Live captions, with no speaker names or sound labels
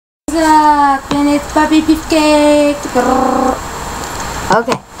What's up? And it's Puppy Beefcake.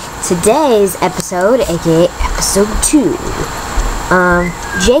 Okay, today's episode, aka episode 2.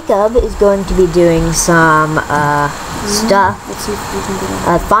 Jacob is going to be doing some stuff, Let's see if we can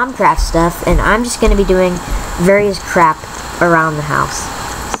get it. Bombcraft stuff, and I'm just going to be doing various crap around the house.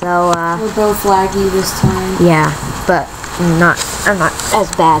 So We're both laggy this time. yeah, but I'm not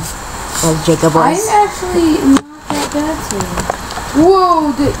as bad as Jacob was. I'm actually not that bad today.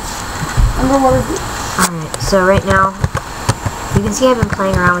 Whoa! Underwater. Alright, so right now, you can see I've been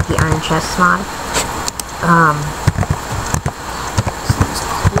playing around with the Iron Chest mod.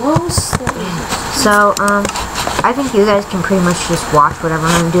 Close. So, I think you guys can pretty much just watch whatever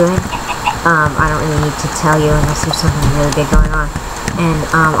I'm doing. I don't really need to tell you unless there's something really big going on. And,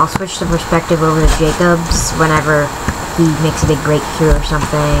 I'll switch the perspective over to Jacob's whenever he makes a big breakthrough or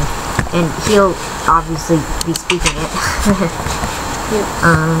something. And he'll obviously be speaking it.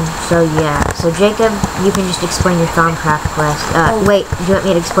 So yeah. So Jacob, you can just explain your Thaumcraft quest. Wait, do you want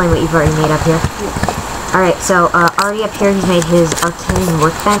me to explain what you've already made up here? Yes. Alright, so, already up here he's made his arcane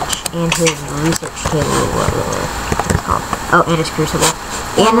workbench and his research table, what's it called? Oh, and his crucible.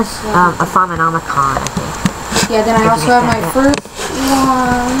 And a Phenomenomicon, I think. Yeah, then I also have my first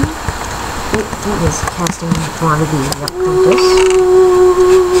one. His casting one of the apprentice. Ooh,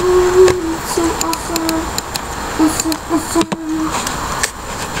 so awesome. Awesome.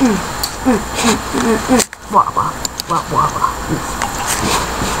 Wah, wah, wah, wah, wah.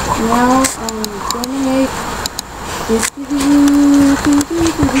 Now I'm gonna make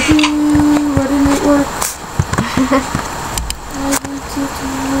where didn't it work? I want to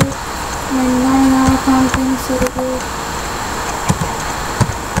work my 9-hour content so it will.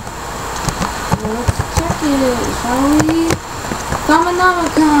 Let's check it, shall we?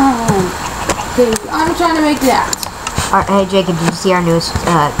 Phenomenomicon. Okay, I'm trying to make that. Alright, hey Jacob, did you see our newest,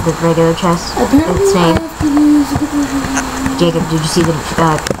 the regular chest? Apparently Its I name. have to use Jacob, did you see the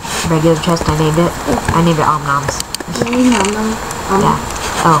regular chest? I named it. I named it Omnoms. Yeah.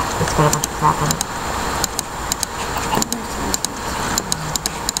 Oh, it's got a bunch of crap in it.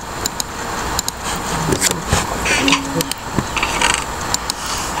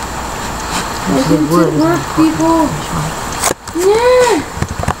 It should work, people. Yeah,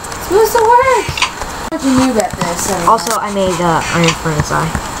 it's supposed to work. I'm such a noob at this. Also, I made Iron Furnace Eye.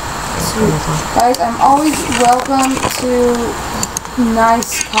 Guys, I'm always welcome to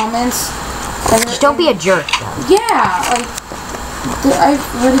nice comments. Just don't be a jerk, though. Yeah, like, I've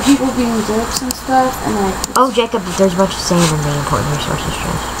heard of people being jerks and stuff, and like... Oh, Jacob, there's a bunch of sand in the important resources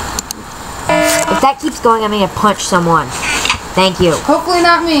chest. If that keeps going, I'm gonna punch someone. Thank you. Hopefully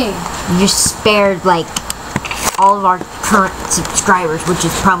not me. You just spared, like, all of our current subscribers, which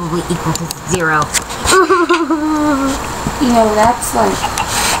is probably equal to 0. You know, that's like,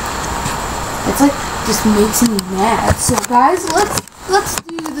 just makes me mad. So guys, let's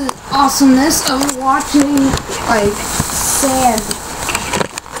do the awesomeness of watching, like, sand.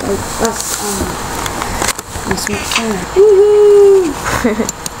 Like, us, sand. Woohoo!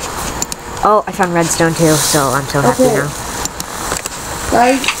 Oh, I found redstone too, so I'm so happy now.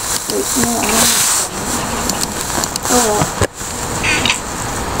 Guys, wait, no, I don't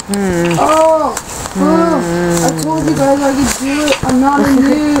know. I told you guys I could do it. I'm not a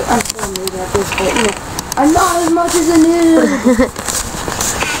noob. I'm still a noob at this point. You know, I'm not as much as a noob.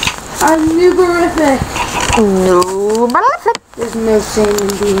 I'm nooberific. Nooberific. There's no shame in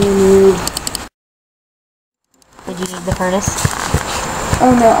being a noob. Did you need the furnace?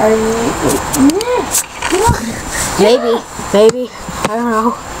 Oh no, I need. Maybe. I don't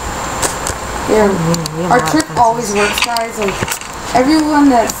know. Yeah. Our trick always works, guys. Like, everyone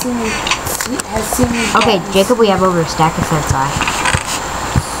that's seen me has seen me. Okay, Jacob, we have over a stack of fence eye.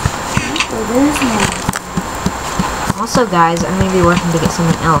 Oh, there's one. Also, guys, I'm gonna be working to get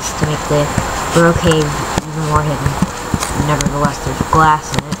something else to make the Burrow Cave even more hidden. Nevertheless, there's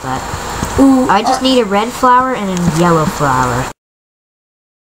glass in it, but Ooh, I just need a red flower and a yellow flower.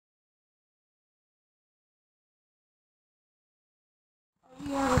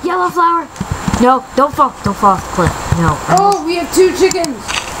 Yellow flower! No, don't fall off the cliff. No. Oh, we have 2 chickens!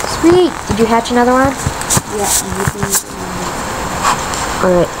 Sweet! Did you hatch another one? Yeah, I'm looking at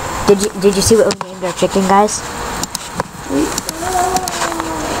Alright. Did you see what we named our chicken, guys? Wait.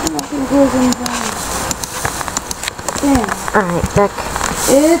 Nothing goes in there. Damn. Alright, Beck.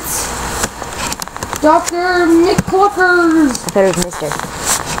 It's Dr. McCluckers! I thought it was Mr.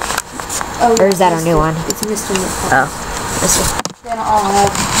 Oh, Or is that our new one? It's Mr. McCluckers. Oh. Mr.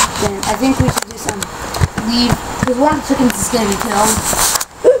 Then I think we should just leave, because one of the chickens is going to be killed.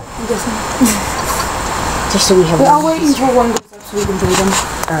 I'm guessing. Just so we have But I'll wait until one goes up so we can breed them.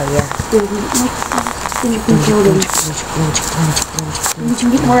 Oh, yeah. Dude, we can kill them. We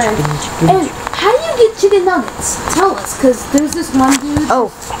can get more eggs. And how do you get chicken nuggets? Tell us, because there's this one dude. Oh,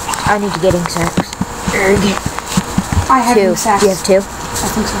 I need to get ink sacks. I have ink sacks. You have 2? I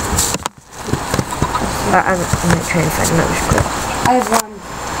think so. I'm gonna try and find another squid. I have 1.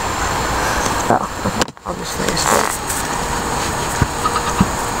 Oh, okay. I'll just find a squid.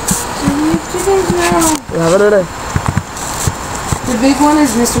 Chickens now. The big one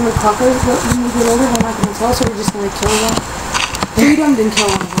is Mr. McClucker, but when we get older, we're not going to tell, so we're just going to kill one. Feed them, then kill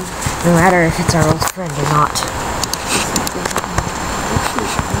one of them. No matter if it's our old friend or not.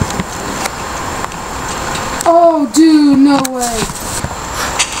 Oh, dude, no way.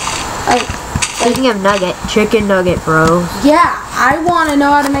 Speaking of nugget, chicken nugget, bro. Yeah, I want to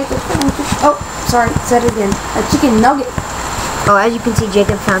know how to make a... Oh, sorry, said it again. A chicken nugget. Oh, as you can see,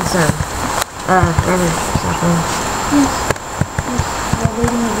 Jacob found some, something. Yes.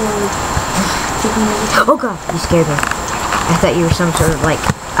 Oh god, you scared me. I thought you were some sort of like,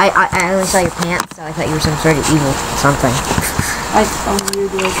 I only saw your pants, so I thought you were some sort of evil something. I saw you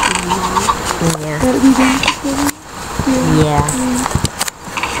like Yeah. Yeah.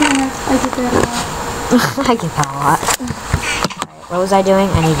 I get that a lot. I get that a lot. Alright, what was I doing?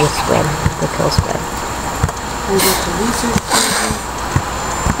 I need this squid. The kill squid. I get the research.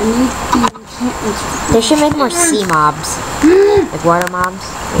 I need the enchantments. They should make more sea mobs. Like water mobs.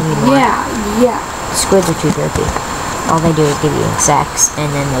 They need more. Yeah. Squids are too dirty. All they do is give you insects,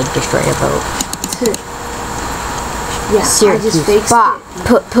 and then they destroy your boat. Yeah, Syracuse. I just faked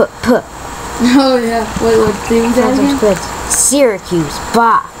Put. Oh yeah. Wait, what thing that again? Squids. Syracuse.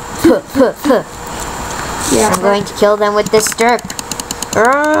 Put. Yeah. I'm going to kill them with this dirk. Oh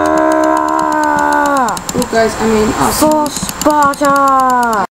guys, I mean, Full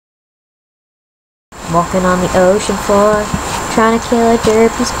Sparta! Walking on the ocean floor, trying to kill a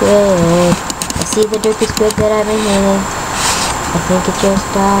derpy squid. I see the derpy squid that I've been hitting. I think it just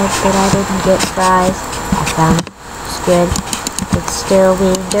died, but I didn't get fries. I found a squid. It's still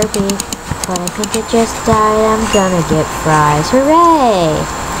being derpy, but I think it just died. I'm gonna get fries. Hooray!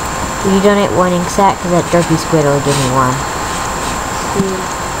 Will you donate 1 ink sack? Because that derpy squid will give me 1.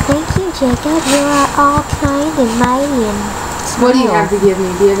 Thank you, Jacob. You are all kind and mighty and small. what do you have to give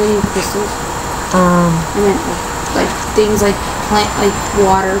me? Do you have any crystals? I meant like things like plant, like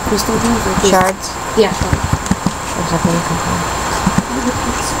water crystal things. Like Shards? Yeah, shards. There's nothing to come from.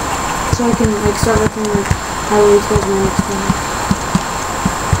 So I can like start looking like how it goes my next one.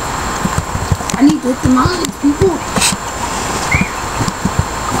 I need like the mines, people.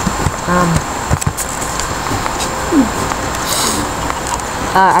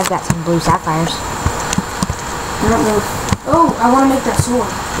 I've got some blue sapphires. I don't know. Oh, I want to make that sword.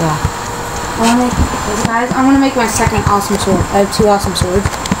 Yeah. Guys, I want to make my second awesome sword. I have 2 awesome swords,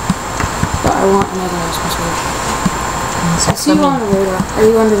 but I want another awesome sword. I see you on the radar. Are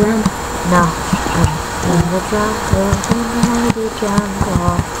you underground? No. In the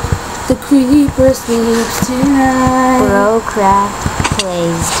jungle. The creeper sleeps tonight. Brocraft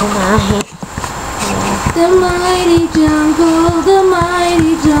plays tonight. The mighty jungle,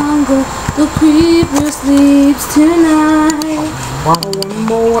 the creeper sleeps tonight. One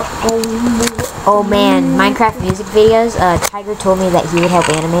more. Oh man, Minecraft music videos, Tiger told me that he would help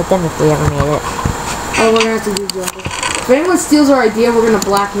animate them if we ever made it. Oh, we're gonna have to do jungle. If anyone steals our idea, we're gonna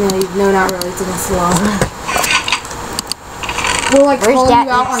blackmail you. No, not really. It's against the law. We'll like call you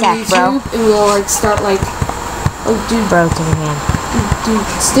out on YouTube, and we'll like start like, oh dude, bro, it's in your hand. Dude,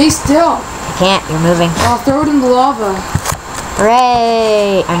 stay still. I can't. You're moving. I'll throw it in the lava.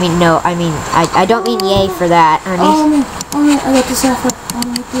 Hooray! I mean, no. I mean, I don't mean yay for that. I mean, oh man, I got the sapphire. I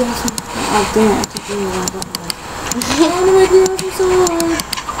wanna make the awesome. Oh damn, I keep doing the wrong button. I wanna make the awesome sword.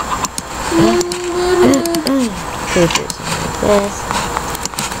 creepers like this,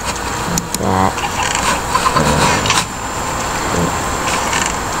 like that.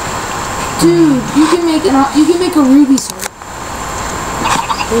 Dude, you can make a ruby sword.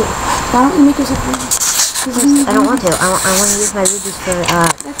 Why don't you make us a ruby? I don't want to. I want to use my rubies for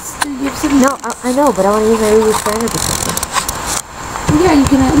No, I know, but I want to use my rubies for energy systems. Yeah, you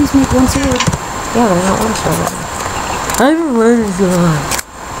can at least make 1 sword. Yeah, but I don't want to sword right now. I don't want to sword.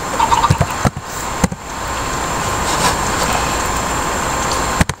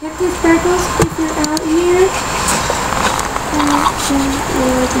 Captain Sparkles, if you're out here,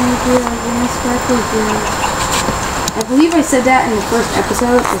 I believe I said that in the first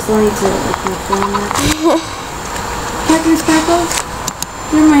episode. I still need to confirm that. Captain Sparkles,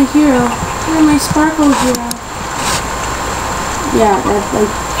 you're my hero. You're my Sparkle hero. Yeah, that's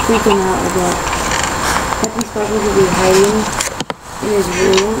like freaking out a bit. Captain Sparkles will be hiding. in his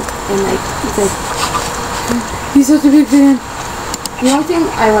room, and like he's such a big fan. The only thing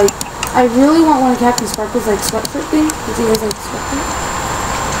I really want one of Captain Sparkle's like sweatshirt thing. Does he has like sweatshirt?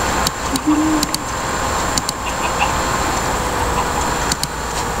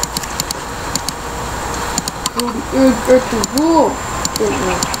 Earth the rule.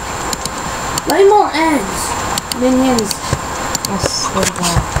 Lay more eggs. Minions. Yes, there we go.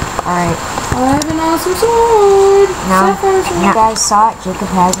 Alright. I have an awesome sword. Now, you guys saw it, Jacob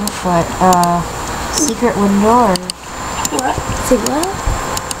hasn't, but, secret window or... What? Say what?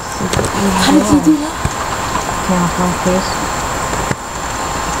 Secret window. How did you do that? Camouflage paste.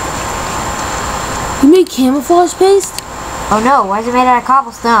 You made camouflage paste? Oh no, why is it made out of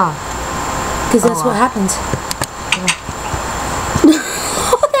cobblestone? Because that's what happens.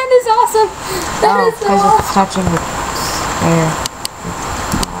 That is awesome. That is so because awesome. it's touching the air.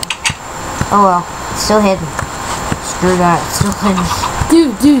 Oh well, it's still hidden. Screw that, it's still hidden.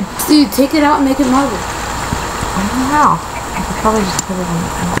 Dude, take it out and make it marble. I don't know. I could probably just put it on the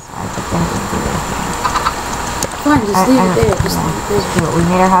inside, but then it would do it. Fine, just leave it there. Just leave it there. We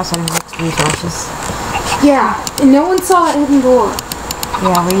made our house out of mixed resources. Yeah, and no one saw that hidden door.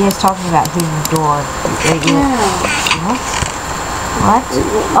 Yeah, what are you guys talking about? Hidden door. Yeah. What?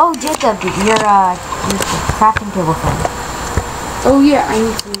 Oh, Jacob, your crafting table thing. Oh yeah, I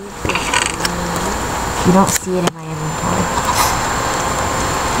need to make this. You don't see it in my inventory.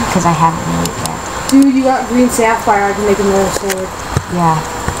 Because I haven't made it yet. Dude, you got green sapphire. I can make another sword. Yeah,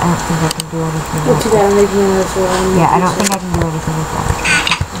 I don't think I can do anything Well, with too that. bad I'm making another sword. Yeah, I don't think I can do anything with that.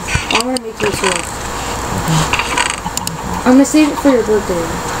 I'm gonna make you a sword. Okay. I'm gonna save it for your birthday.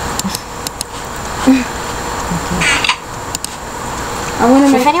 Okay. I'm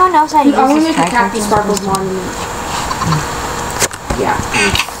gonna make. If anyone knows how to use I'm gonna this make a tripod, Captain Sparkle's monument. Yeah.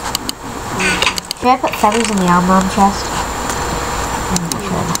 Should I put feathers in the om-nom chest?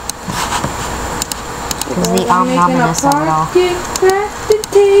 Because the om-nominous of it all. Crafting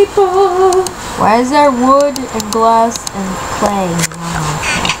table. Why is there wood and glass and clay in the om-nom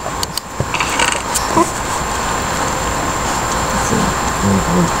chest? Let's see.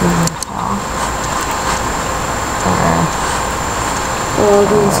 Oh,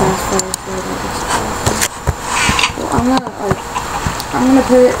 green sapphire. Well, I'm gonna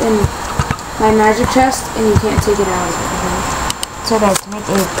put it in my magic chest, and you can't take it out of it. Okay? So guys, to make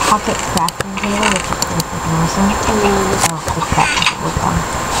a pocket crafting table, which is pretty freaking awesome. Oh, the crafting table gone.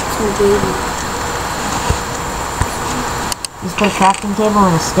 It's my baby. Just put a crafting table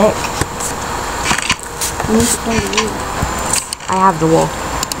and a stick. I need to find the wool. I have the wool.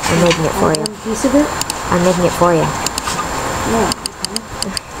 I'm making it for you. One piece of it? I'm making it for you. Yeah.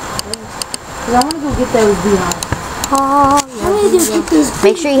 Because I want to go get those beehives. Oh, I need to get this.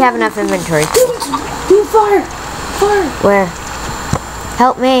 make sure you have enough inventory. Dude, fire! Fire! Where?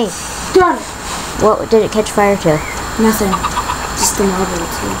 Help me! Got it! What did it catch fire to? Nothing. Just the marble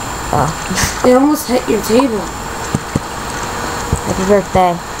too. Oh. It almost hit your table. Happy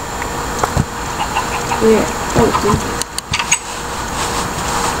birthday. Yeah. Oh, thank you.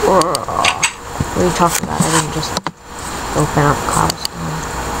 What are you talking about? I didn't just open up cobblestone.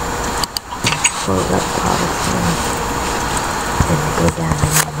 Close up cobblestone. Then go down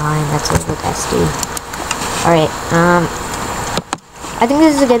in the mine. That's a little dusty. Alright, I think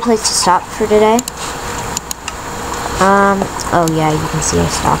this is a good place to stop for today. Oh yeah, you can see I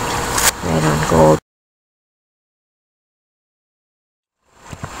stopped right on gold.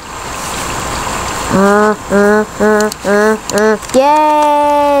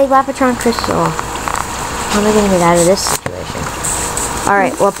 Yay! Lapatron crystal. How am I gonna get out of this situation?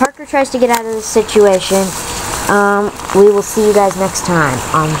 Alright, well Parker tries to get out of this situation. We will see you guys next time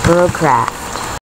on Burrowcraft.